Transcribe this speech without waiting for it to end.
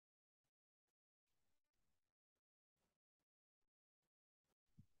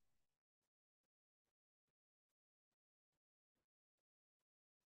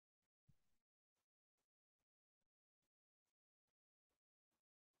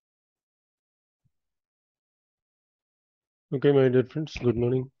Okay, my dear friends, good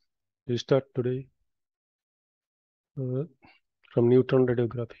morning. We start today uh, from neutron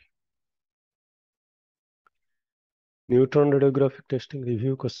radiography. Neutron radiographic testing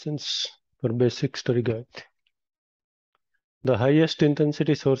review questions for basic study guide. The highest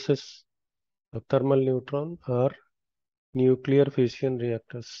intensity sources of thermal neutron are nuclear fission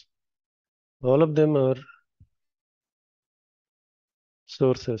reactors. All of them are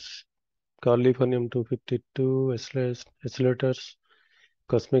sources. Californium-252, accelerators,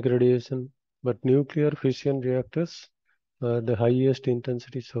 cosmic radiation, but nuclear fission reactors are the highest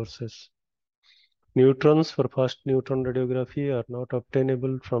intensity sources. Neutrons for fast neutron radiography are not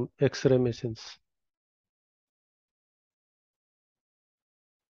obtainable from X-ray machines.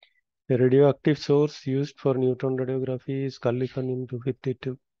 The radioactive source used for neutron radiography is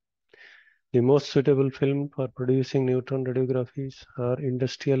californium-252. The most suitable film for producing neutron radiographies are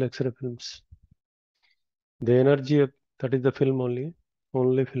industrial X-ray films. The energy of that is the film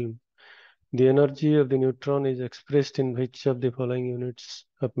only film. The energy of the neutron is expressed in which of the following units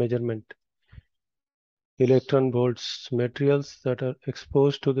of measurement? Electron volts. Materials that are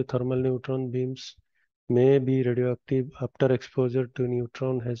exposed to the thermal neutron beams may be radioactive after exposure to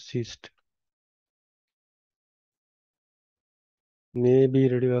neutron has ceased. May be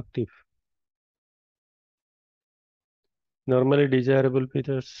radioactive. Normally desirable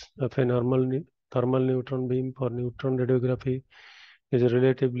features of a normal thermal neutron beam for neutron radiography is a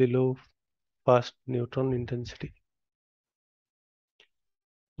relatively low fast neutron intensity.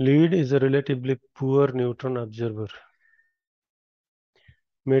 Lead is a relatively poor neutron absorber.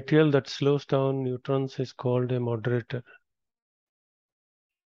 Material that slows down neutrons is called a moderator.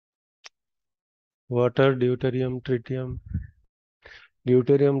 Water, deuterium, tritium.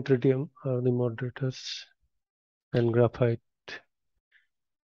 Deuterium, tritium are the moderators, and graphite.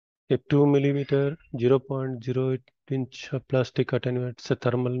 A 2 millimeter 0.08 inch of plastic attenuates a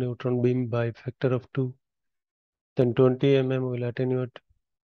thermal neutron beam by a factor of 2. Then 20 mm will attenuate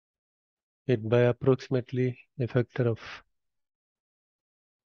it by approximately a factor of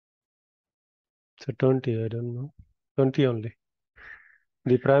 20, I don't know, 20 only.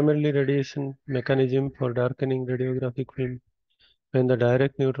 The primary radiation mechanism for darkening radiographic film when the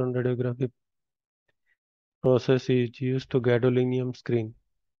direct neutron radiography process is used to gadolinium screen.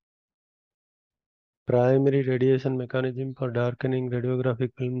 Primary radiation mechanism for darkening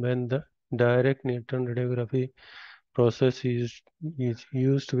radiographic film when the direct neutron radiography process is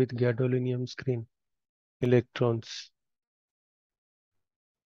used with gadolinium screen electrons,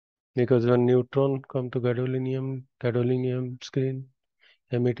 because when neutron come to gadolinium screen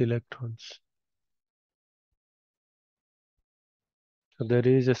emit electrons. So there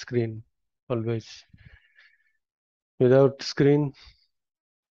is a screen always. Without screen,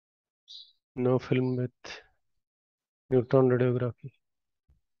 no film with neutron radiography.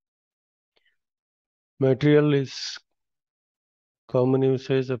 Material is common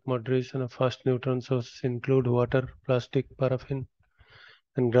usage of moderation of fast neutron sources include water, plastic, paraffin,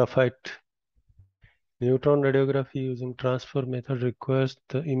 and graphite. Neutron radiography using transfer method requires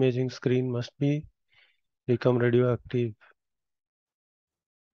the imaging screen must become radioactive,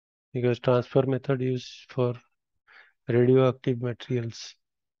 because transfer method used for radioactive materials.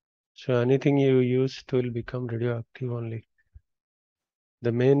 So anything you use will become radioactive only.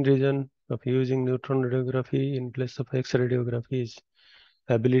 The main reason of using neutron radiography in place of X radiography is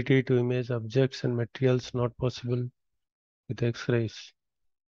ability to image objects and materials not possible with X-rays.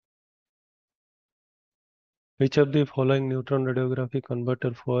 Which of the following neutron radiography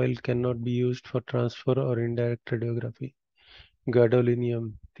converter foil cannot be used for transfer or indirect radiography?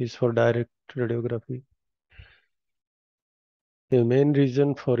 Gadolinium is for direct radiography. The main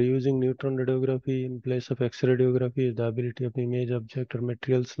reason for using neutron radiography in place of X-ray radiography is the ability of image object or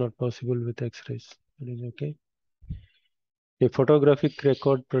materials not possible with X-rays. That is okay. A photographic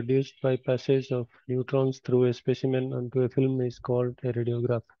record produced by passage of neutrons through a specimen onto a film is called a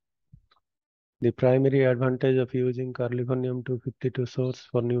radiograph. The primary advantage of using californium-252 source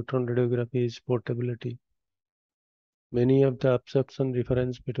for neutron radiography is portability. Many of the absorption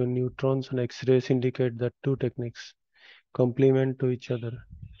difference between neutrons and X-rays indicate that two techniques complement to each other.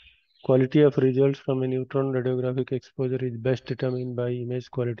 Quality of results from a neutron radiographic exposure is best determined by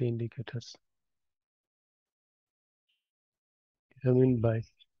image quality indicators. The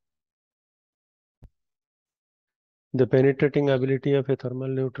penetrating ability of a thermal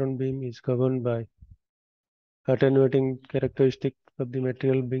neutron beam is governed by attenuating characteristic of the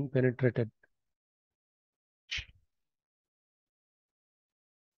material being penetrated.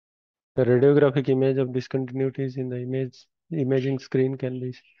 The radiographic image of discontinuities in the imaging screen can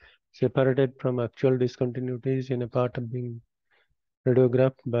be separated from actual discontinuities in a part being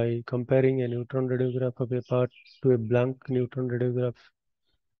radiographed by comparing a neutron radiograph of a part to a blank neutron radiograph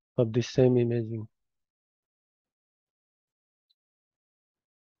of the same imaging.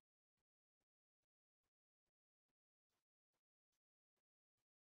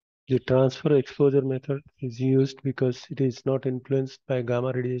 The transfer exposure method is used because it is not influenced by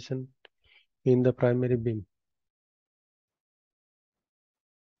gamma radiation in the primary beam.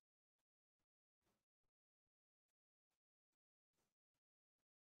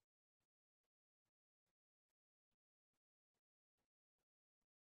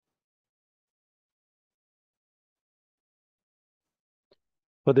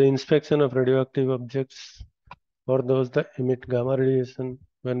 For the inspection of radioactive objects or those that emit gamma radiation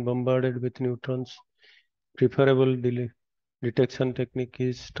when bombarded with neutrons, preferable detection technique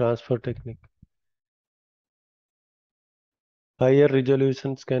is transfer technique. Higher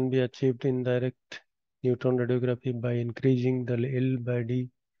resolutions can be achieved in direct neutron radiography by increasing the L by D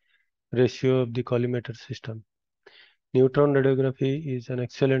ratio of the collimator system. Neutron radiography is an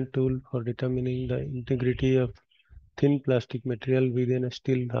excellent tool for determining the integrity of thin plastic material within a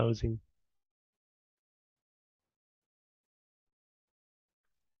steel housing.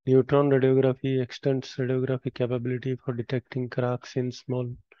 Neutron radiography extends radiographic capability for detecting cracks in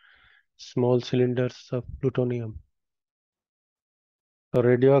small cylinders of plutonium or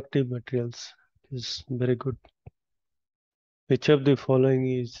radioactive materials. Is very good. Which of the following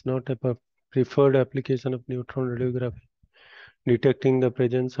is not a preferred application of neutron radiography? Detecting the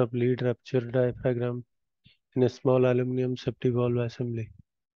presence of lead rupture diaphragm in a small aluminum safety valve assembly.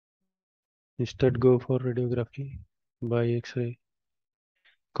 Instead, go for radiography by X-ray.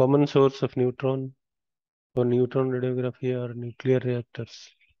 Common source of neutron for neutron radiography are nuclear reactors.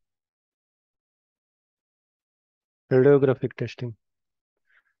 Radiographic testing.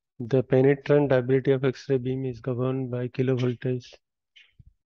 The penetrant ability of X-ray beam is governed by kilovoltage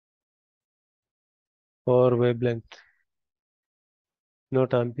or wavelength,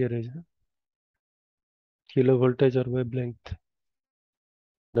 not amperage. Kilovoltage or wavelength.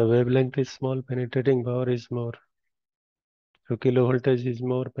 The wavelength is small, penetrating power is more. So kilovoltage is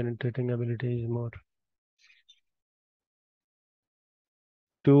more, penetrating ability is more.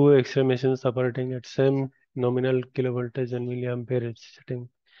 Two X-ray machines operating at same nominal kilovoltage and milliamperage setting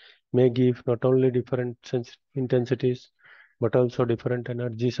may give not only different intensities but also different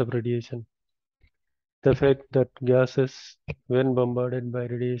energies of radiation. The fact that gases, when bombarded by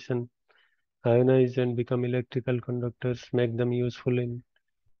radiation, ionize and become electrical conductors make them useful in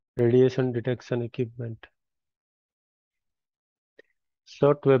radiation detection equipment.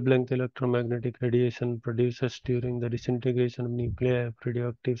 Short wavelength electromagnetic radiation produced during the disintegration of nuclei of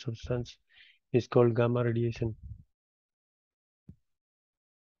radioactive substance is called gamma radiation.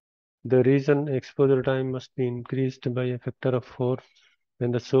 The reason exposure time must be increased by a factor of 4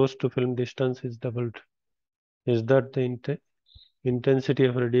 when the source to film distance is doubled is that the intensity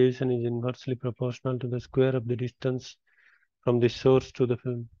of radiation is inversely proportional to the square of the distance from the source to the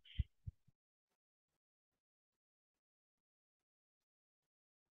film.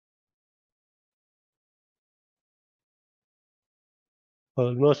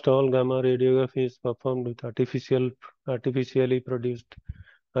 Almost all gamma radiography is performed with artificially produced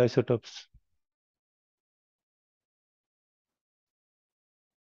isotopes.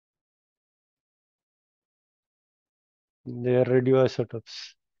 They are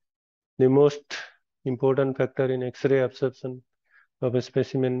radioisotopes. The most important factor in X-ray absorption of a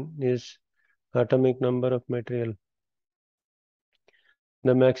specimen is atomic number of material.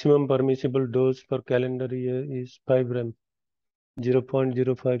 The maximum permissible dose per calendar year is 5 rem,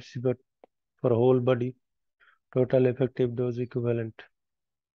 0.05 sievert for whole body, total effective dose equivalent.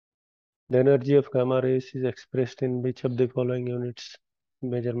 The energy of gamma rays is expressed in which of the following units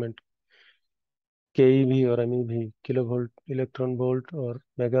measurement? keV or MeV, kilovolt, electron volt or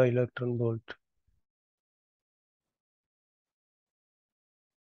mega electron volt.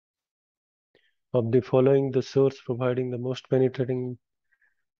 Of the following, the source providing the most penetrating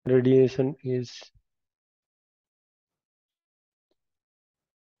radiation is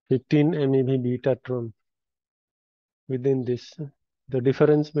 15 MeV betatron. Within this, the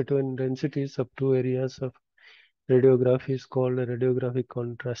difference between densities of two areas of radiography is called a radiographic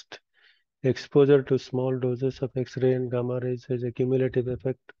contrast. Exposure to small doses of X-ray and gamma rays has a cumulative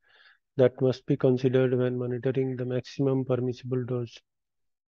effect that must be considered when monitoring the maximum permissible dose.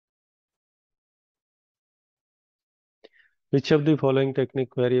 Which of the following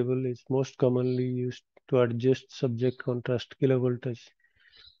technique variable is most commonly used to adjust subject contrast kilovoltage?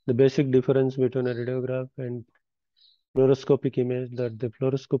 The basic difference between a radiograph and fluoroscopic image, that the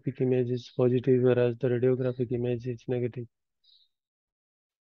fluoroscopic image is positive whereas the radiographic image is negative.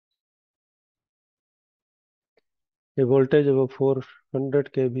 A voltage above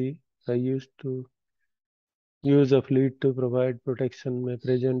 400 kV I used to use of lead to provide protection may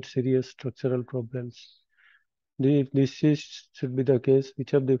present serious structural problems. If should be the case,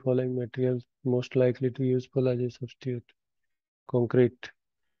 which of the following materials most likely to useful as a substitute? Concrete.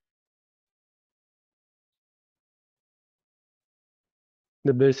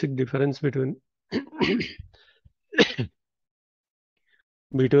 The basic difference between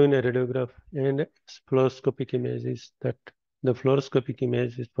between a radiograph and a fluoroscopic image is that the fluoroscopic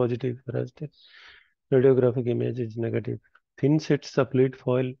image is positive, whereas the radiographic image is negative. Thin sheets of lead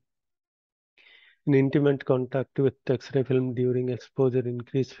foil in intimate contact with X-ray film during exposure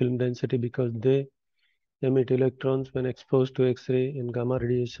increase film density because they emit electrons when exposed to X-ray and gamma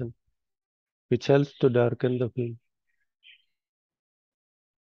radiation, which helps to darken the film.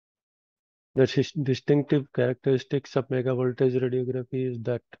 The distinctive characteristics of megavoltage radiography is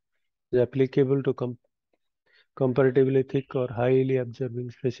that it is applicable to comparatively thick or highly absorbing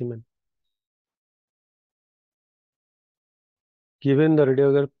specimen. Given the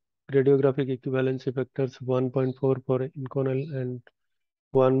radiographic equivalency factors 1.4 for Inconel and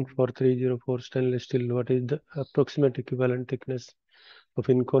 1 for 304 stainless steel, what is the approximate equivalent thickness of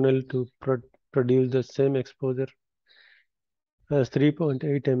Inconel to produce the same exposure as 3.8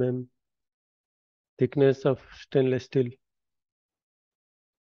 mm thickness of stainless steel?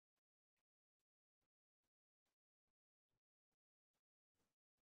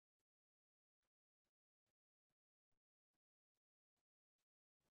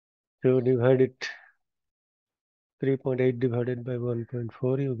 So divide it 3.8 divided by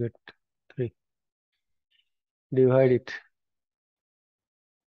 1.4, you get 3. Divide it.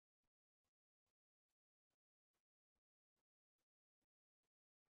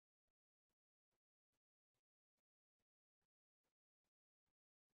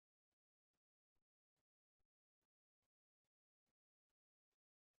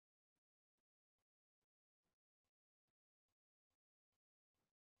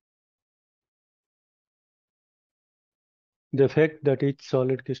 The fact that each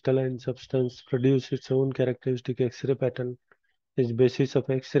solid crystalline substance produces its own characteristic X-ray pattern is basis of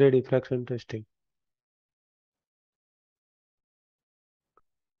X-ray diffraction testing.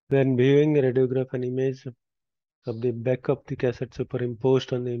 When viewing a radiograph, an image of the back of the cassette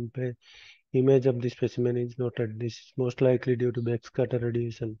superimposed on the image of the specimen is noted. This is most likely due to backscatter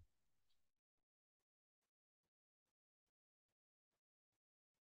radiation.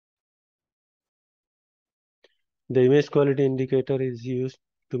 The image quality indicator is used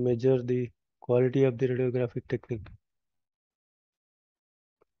to measure the quality of the radiographic technique.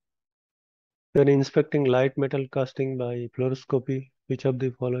 When inspecting light metal casting by fluoroscopy, which of the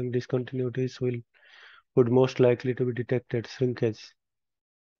following discontinuities would most likely to be detected? Shrinkage.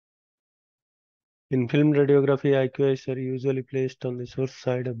 In film radiography, IQIs are usually placed on the source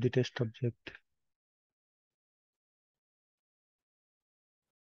side of the test object.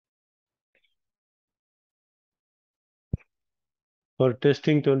 For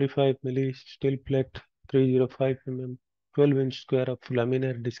testing 25 milli steel plate 305 mm 12-inch square of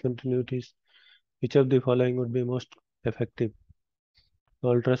laminar discontinuities, which of the following would be most effective?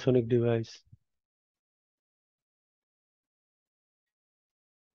 Ultrasonic device.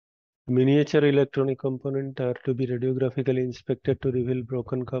 Miniature electronic components are to be radiographically inspected to reveal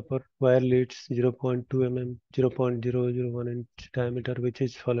broken copper wire leads 0.2 mm, 0.001 inch diameter, which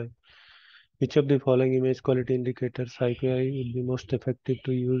is following. Which of the following image quality indicators IPI would be most effective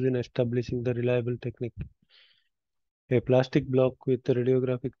to use in establishing the reliable technique? A plastic block with a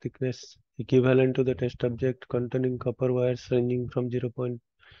radiographic thickness equivalent to the test object containing copper wires ranging from 0.1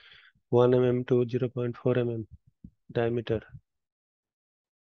 mm to 0.4 mm diameter.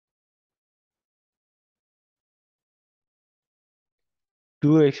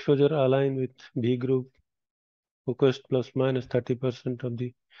 Two exposure align with B group focused plus minus 30% of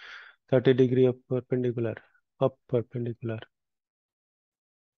the 30 degree of perpendicular, up perpendicular.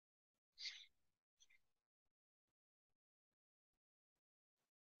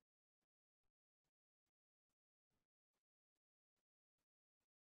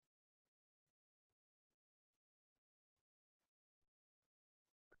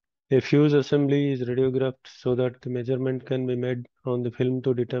 A fuse assembly is radiographed so that the measurement can be made on the film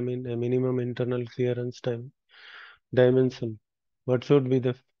to determine a minimum internal clearance time dimension. What should be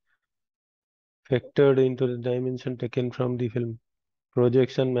the factored into the dimension taken from the film?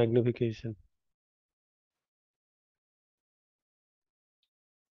 Projection magnification.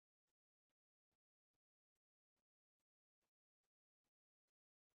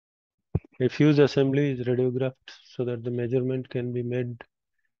 A fuse assembly is radiographed so that the measurement can be made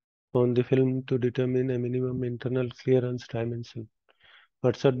on the film to determine a minimum internal clearance dimension,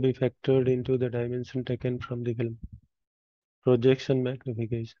 what should be factored into the dimension taken from the film. Projection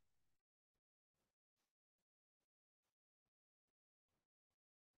magnification.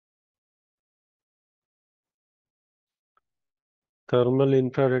 Thermal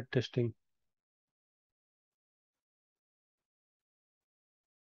infrared testing.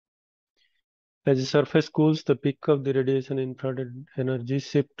 As the surface cools, the peak of the radiation infrared energy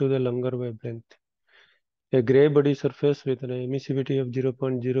shift to the longer wavelength. A gray body surface with an emissivity of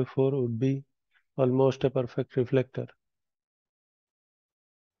 0.04 would be almost a perfect reflector.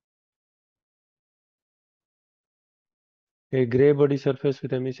 A gray body surface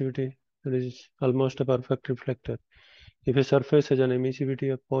with emissivity that is almost a perfect reflector. If a surface has an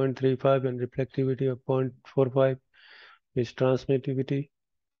emissivity of 0.35 and reflectivity of 0.45 is transmittivity.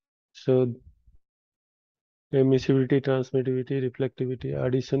 So emissivity, transmittivity, reflectivity,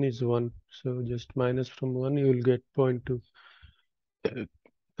 addition is 1. So just minus from 1 you will get 0.2.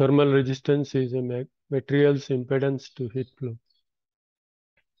 Thermal resistance is a material's impedance to heat flow.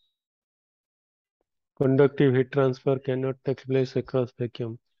 Conductive heat transfer cannot take place across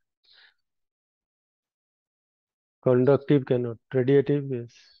vacuum. Conductive cannot. Radiative,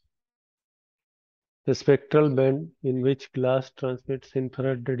 yes. The spectral band in which glass transmits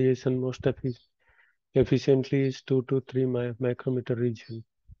infrared radiation most efficiently is 2 to 3 micrometer region.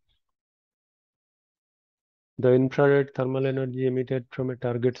 The infrared thermal energy emitted from a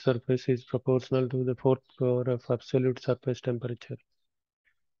target surface is proportional to the fourth power of absolute surface temperature.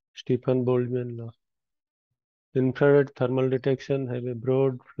 Stefan Boltzmann law. Infrared thermal detection have a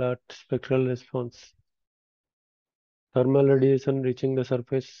broad, flat spectral response. Thermal radiation reaching the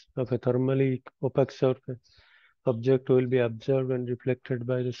surface of a thermally opaque surface object will be observed and reflected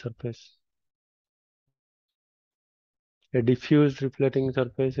by the surface. A diffused reflecting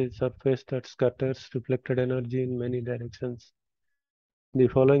surface is a surface that scatters reflected energy in many directions. The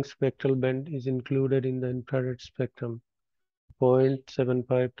following spectral band is included in the infrared spectrum: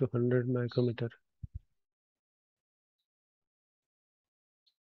 0.75 to 100 micrometer.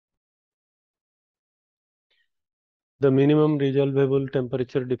 The minimum resolvable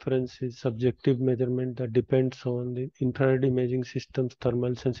temperature difference is subjective measurement that depends on the infrared imaging system's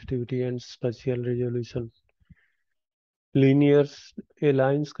thermal sensitivity and spatial resolution. Linear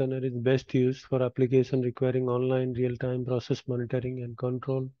line scanner is best used for application requiring online real-time process monitoring and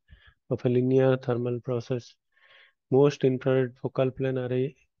control of a linear thermal process. Most infrared focal plane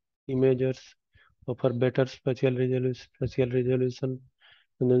array imagers offer better spatial resolution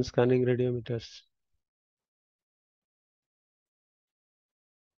than scanning radiometers.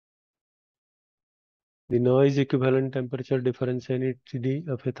 The noise equivalent temperature difference NETD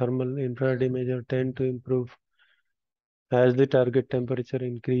of a thermal infrared imager tend to improve as the target temperature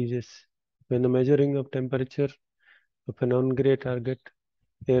increases. When the measuring of temperature of a non-gray target,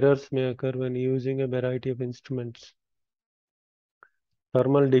 errors may occur when using a variety of instruments.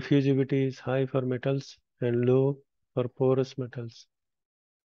 Thermal diffusivity is high for metals and low for porous metals.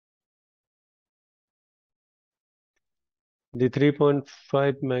 The 3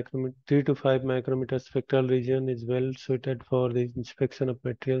 to 5 micrometer spectral region is well suited for the inspection of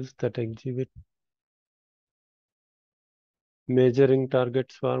materials that exhibit measuring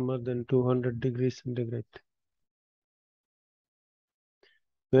targets warmer than 200 degrees centigrade.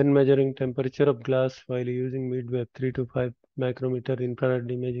 When measuring temperature of glass while using mid-wave 3 to 5 micrometer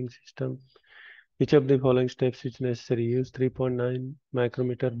infrared imaging system, which of the following steps is necessary? Use 3.9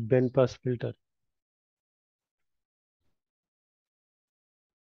 micrometer band pass filter.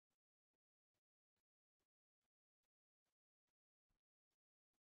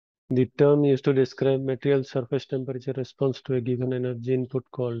 The term used to describe material surface temperature response to a given energy input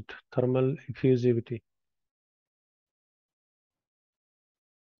called thermal effusivity.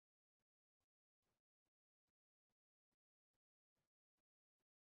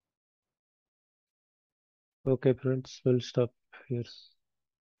 Okay, friends, we'll stop here.